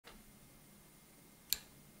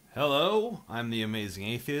Hello, I'm the Amazing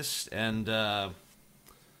Atheist, and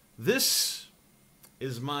this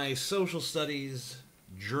is my social studies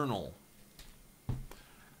journal.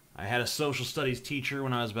 I had a social studies teacher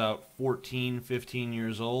when I was about 14, 15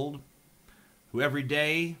 years old, who every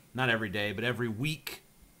day, not every day, but every week,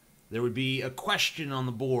 there would be a question on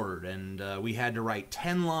the board, and we had to write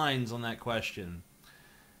 10 lines on that question.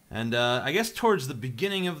 And I guess towards the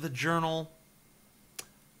beginning of the journal,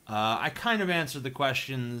 I kind of answered the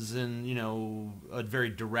questions in, a very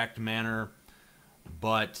direct manner,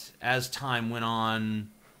 but as time went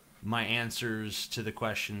on, my answers to the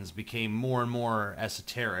questions became more and more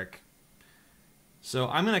esoteric. So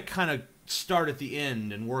I'm going to kind of start at the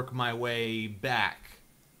end and work my way back.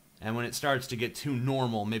 And when it starts to get too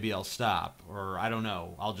normal, maybe I'll stop. Or, I don't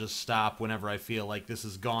know, I'll just stop whenever I feel like this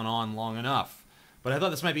has gone on long enough. But I thought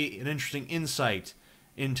this might be an interesting insight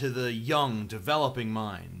into the young, developing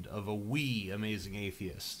mind of a wee Amazing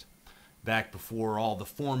Atheist, back before all the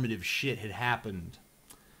formative shit had happened.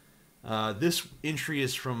 This entry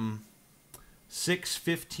is from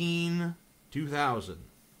 6/15/2000.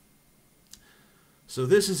 So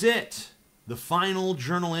this is it, the final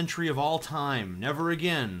journal entry of all time. Never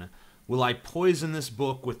again will I poison this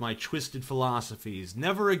book with my twisted philosophies.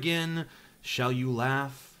 Never again shall you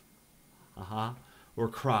laugh, or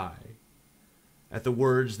cry at the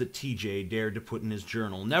words that TJ dared to put in his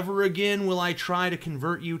journal. Never again will I try to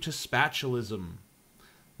convert you to spatulism.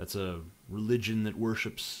 That's a religion that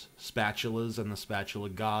worships spatulas and the spatula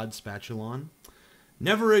god, Spatulon.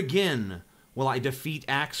 Never again will I defeat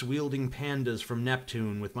axe-wielding pandas from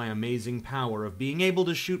Neptune with my amazing power of being able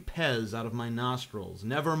to shoot pez out of my nostrils.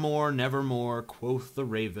 Nevermore, quoth the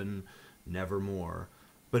raven, nevermore.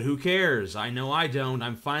 But who cares? I know I don't.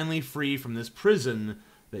 I'm finally free from this prison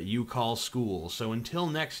that you call school. So until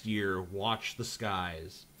next year, watch the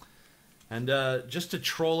skies. And just to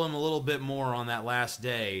troll him a little bit more on that last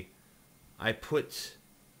day, I put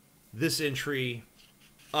this entry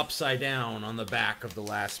upside down on the back of the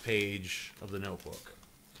last page of the notebook.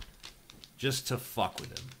 Just to fuck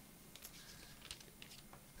with him.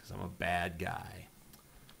 Because I'm a bad guy.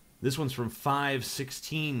 This one's from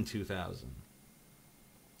 5/16/2000.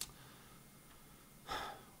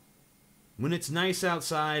 When it's nice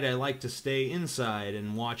outside, I like to stay inside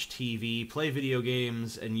and watch TV, play video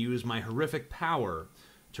games, and use my horrific power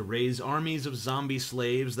to raise armies of zombie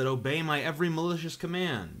slaves that obey my every malicious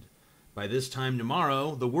command. By this time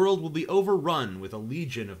tomorrow, the world will be overrun with a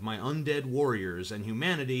legion of my undead warriors, and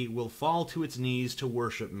humanity will fall to its knees to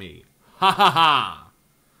worship me. Ha ha ha!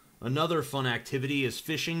 Another fun activity is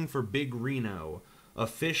fishing for Big Reno, a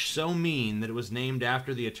fish so mean that it was named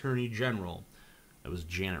after the Attorney General. That was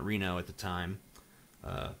Janet Reno at the time.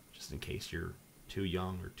 Just in case you're too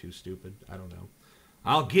young or too stupid. I don't know.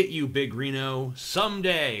 I'll get you, Big Reno,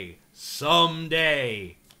 someday.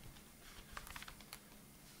 Someday.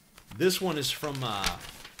 This one is from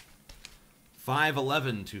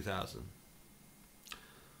 5/11/2000.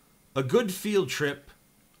 A good field trip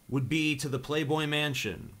would be to the Playboy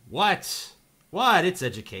Mansion. What? What? It's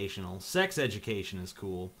educational. Sex education is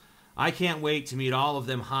cool. I can't wait to meet all of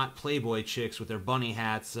them hot Playboy chicks with their bunny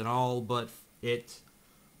hats and all but it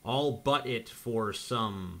for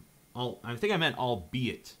some... I think I meant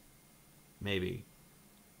albeit, maybe.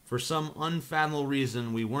 For some unfathomable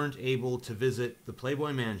reason, we weren't able to visit the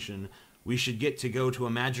Playboy Mansion. We should get to go to a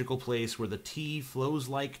magical place where the tea flows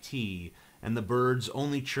like tea and the birds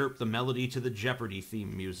only chirp the melody to the Jeopardy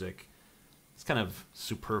theme music. It's kind of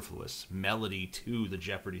superfluous. Melody to the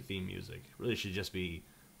Jeopardy theme music. It really should just be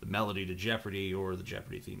the melody to Jeopardy or the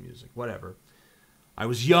Jeopardy theme music. Whatever. I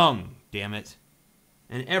was young, damn it.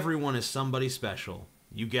 And everyone is somebody special.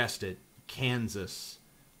 You guessed it. Kansas.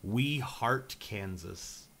 We heart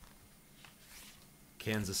Kansas.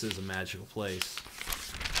 Kansas is a magical place.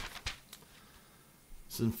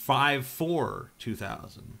 It's in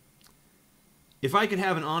 5/4/2000. If I could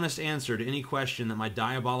have an honest answer to any question that my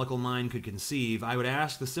diabolical mind could conceive, I would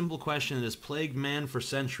ask the simple question that has plagued man for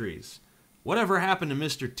centuries. Whatever happened to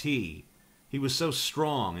Mr. T? He was so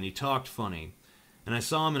strong and he talked funny. And I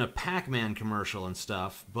saw him in a Pac-Man commercial and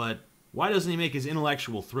stuff, but why doesn't he make his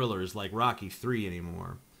intellectual thrillers like Rocky III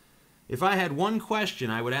anymore? If I had one question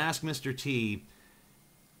I would ask Mr. T,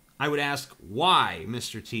 I would ask why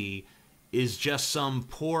Mr. T is just some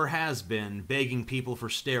poor has-been begging people for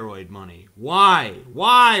steroid money. Why?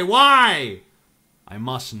 Why? Why? I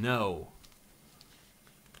must know.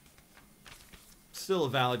 Still a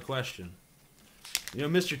valid question. You know,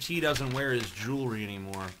 Mr. T doesn't wear his jewelry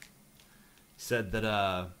anymore. He said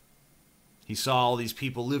that he saw all these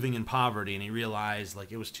people living in poverty and he realized like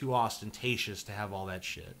it was too ostentatious to have all that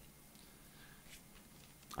shit.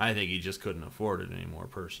 I think he just couldn't afford it anymore,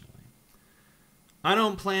 personally. I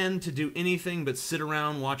don't plan to do anything but sit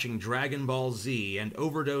around watching Dragon Ball Z and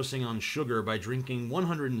overdosing on sugar by drinking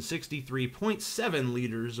 163.7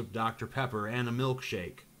 liters of Dr. Pepper and a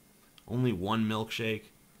milkshake. Only one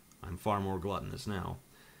milkshake? I'm far more gluttonous now.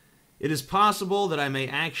 It is possible that I may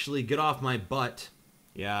actually get off my butt,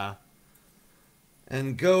 yeah,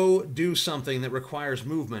 and go do something that requires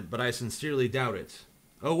movement, but I sincerely doubt it.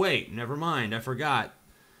 Oh wait, never mind, I forgot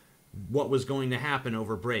what was going to happen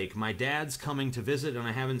over break. My dad's coming to visit and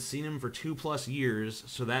I haven't seen him for 2+ years,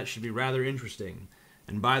 so that should be rather interesting.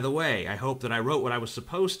 And by the way, I hope that I wrote what I was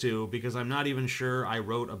supposed to, because I'm not even sure I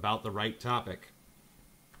wrote about the right topic.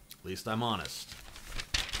 At least I'm honest.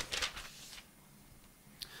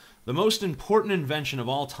 The most important invention of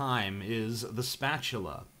all time is the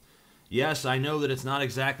spatula. Yes, I know that it's not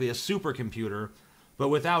exactly a supercomputer, but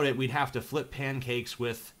without it we'd have to flip pancakes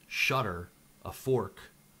with shutter, a fork.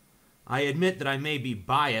 I admit that I may be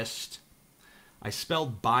biased. I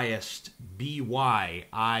spelled biased, B-Y-I-S-T.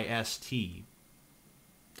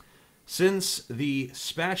 Since the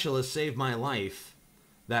spatula saved my life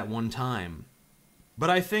that one time. But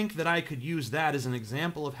I think that I could use that as an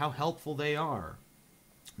example of how helpful they are.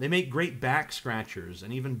 They make great back scratchers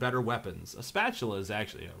and even better weapons. A spatula is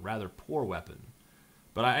actually a rather poor weapon.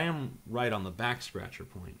 But I am right on the back scratcher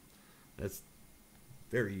point. That's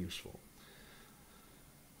very useful.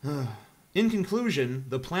 In conclusion,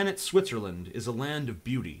 the planet Switzerland is a land of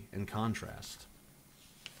beauty and contrast.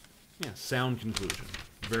 Yeah, sound conclusion.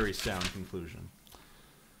 Very sound conclusion.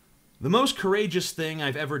 The most courageous thing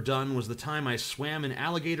I've ever done was the time I swam in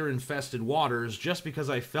alligator-infested waters just because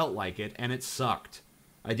I felt like it, and it sucked.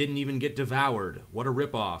 I didn't even get devoured. What a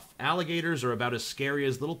ripoff. Alligators are about as scary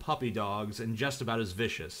as little puppy dogs and just about as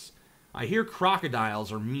vicious. I hear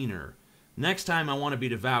crocodiles are meaner. Next time I want to be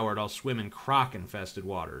devoured, I'll swim in croc-infested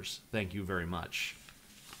waters. Thank you very much.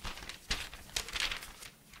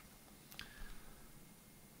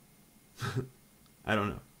 I don't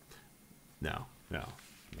know. No.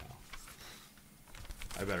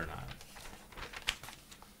 I better not.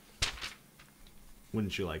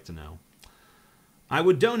 Wouldn't you like to know? I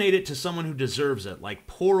would donate it to someone who deserves it, like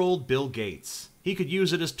poor old Bill Gates. He could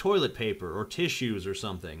use it as toilet paper or tissues or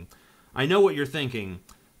something. I know what you're thinking.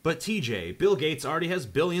 But TJ, Bill Gates already has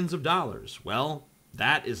billions of dollars. Well,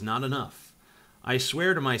 that is not enough. I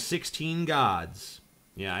swear to my 16 gods,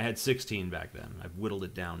 yeah, I had 16 back then, I've whittled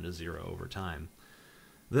it down to 0 over time,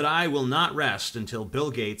 that I will not rest until Bill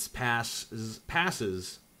Gates passes,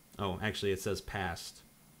 oh, actually it says passed.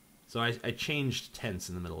 So I changed tense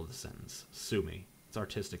in the middle of the sentence. Sue me. It's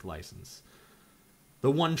artistic license.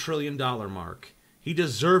 The $1 trillion mark. He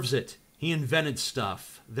deserves it. He invented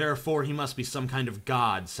stuff. Therefore, he must be some kind of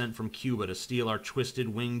god sent from Cuba to steal our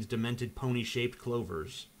twisted, winged, demented, pony-shaped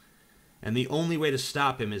clovers. And the only way to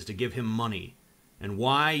stop him is to give him money. And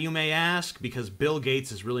why, you may ask? Because Bill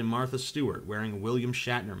Gates is really Martha Stewart wearing a William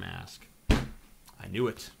Shatner mask. I knew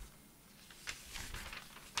it.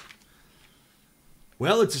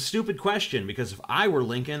 Well, it's a stupid question, because if I were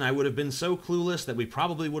Lincoln, I would have been so clueless that we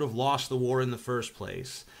probably would have lost the war in the first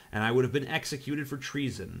place, and I would have been executed for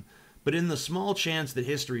treason. But in the small chance that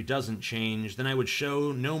history doesn't change, then I would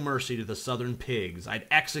show no mercy to the southern pigs. I'd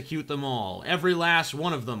execute them all. Every last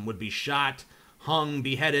one of them would be shot, hung,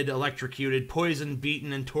 beheaded, electrocuted, poisoned,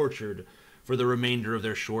 beaten, and tortured for the remainder of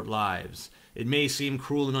their short lives. It may seem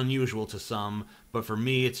cruel and unusual to some, but for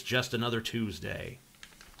me it's just another Tuesday.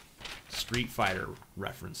 Street Fighter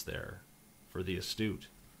reference there for the astute.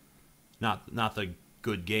 Not the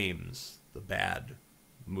good games, the bad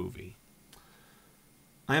movie.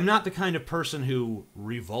 I am not the kind of person who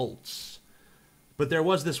revolts. But there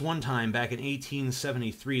was this one time back in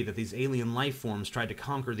 1873 that these alien life forms tried to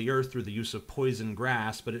conquer the Earth through the use of poison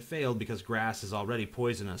grass, but it failed because grass is already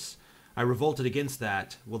poisonous. I revolted against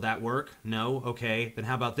that. Will that work? No? Okay. Then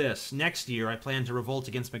how about this? Next year, I plan to revolt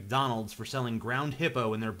against McDonald's for selling ground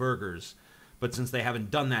hippo in their burgers. But since they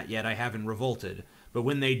haven't done that yet, I haven't revolted. But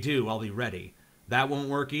when they do, I'll be ready. That won't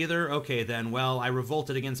work either? Okay then, well, I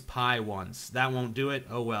revolted against pie once. That won't do it?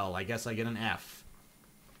 Oh well, I guess I get an F.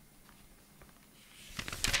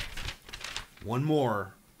 One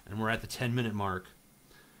more, and we're at the 10-minute mark.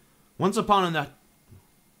 Once upon a...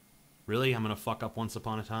 Really? I'm gonna fuck up Once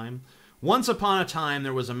Upon a Time? Once upon a time,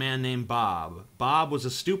 there was a man named Bob. Bob was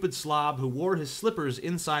a stupid slob who wore his slippers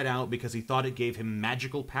inside out because he thought it gave him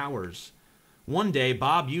magical powers. One day,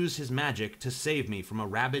 Bob used his magic to save me from a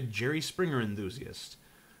rabid Jerry Springer enthusiast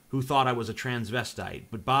who thought I was a transvestite,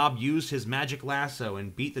 but Bob used his magic lasso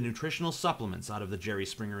and beat the nutritional supplements out of the Jerry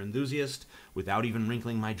Springer enthusiast without even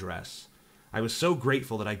wrinkling my dress. I was so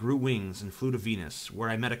grateful that I grew wings and flew to Venus, where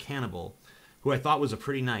I met a cannibal, who I thought was a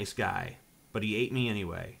pretty nice guy, but he ate me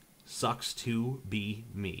anyway. Sucks to be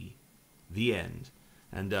me. The end.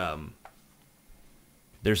 And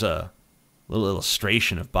there's a little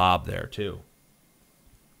illustration of Bob there, too.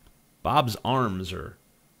 Bob's arms are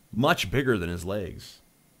much bigger than his legs.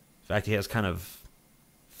 In fact, he has kind of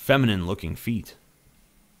feminine-looking feet.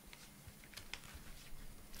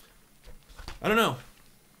 I don't know.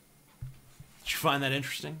 Did you find that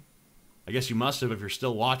interesting? I guess you must have if you're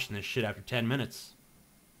still watching this shit after 10 minutes.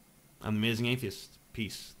 I'm the Amazing Atheist.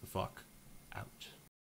 Peace the fuck out.